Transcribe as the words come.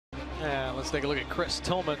right, let's take a look at Chris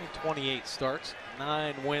Tillman. 28 starts,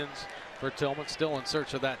 9 wins for Tillman. Still in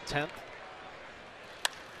search of that 10th.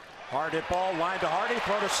 Hard hit ball, line to Hardy,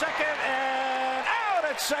 throw to second, and out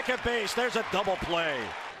at second base. There's a double play.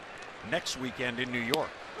 Next weekend in New York.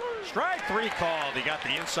 Strike 3 called. He got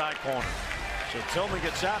the inside corner. So Tillman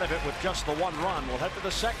gets out of it with just the 1 run. We'll head to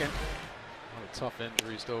the second. A lot of tough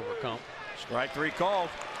injuries to overcome. Strike 3 called.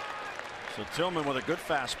 So Tillman with a good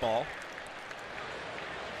fastball.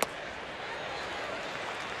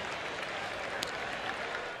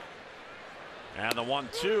 And the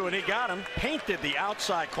 1-2, and he got him. Painted the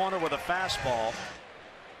outside corner with a fastball.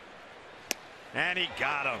 And he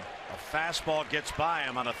got him. A fastball gets by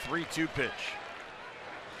him on a 3-2 pitch.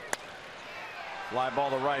 Fly ball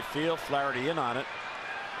to right field. Flaherty in on it.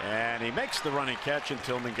 And he makes the running catch, and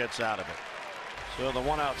Tillman gets out of it. So the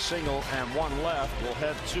 1-out single and 1 left. We'll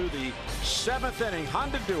head to the 7th inning.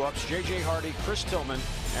 Honda do-ups. J.J. Hardy, Chris Tillman,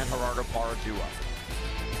 and Gerardo Parra do-up.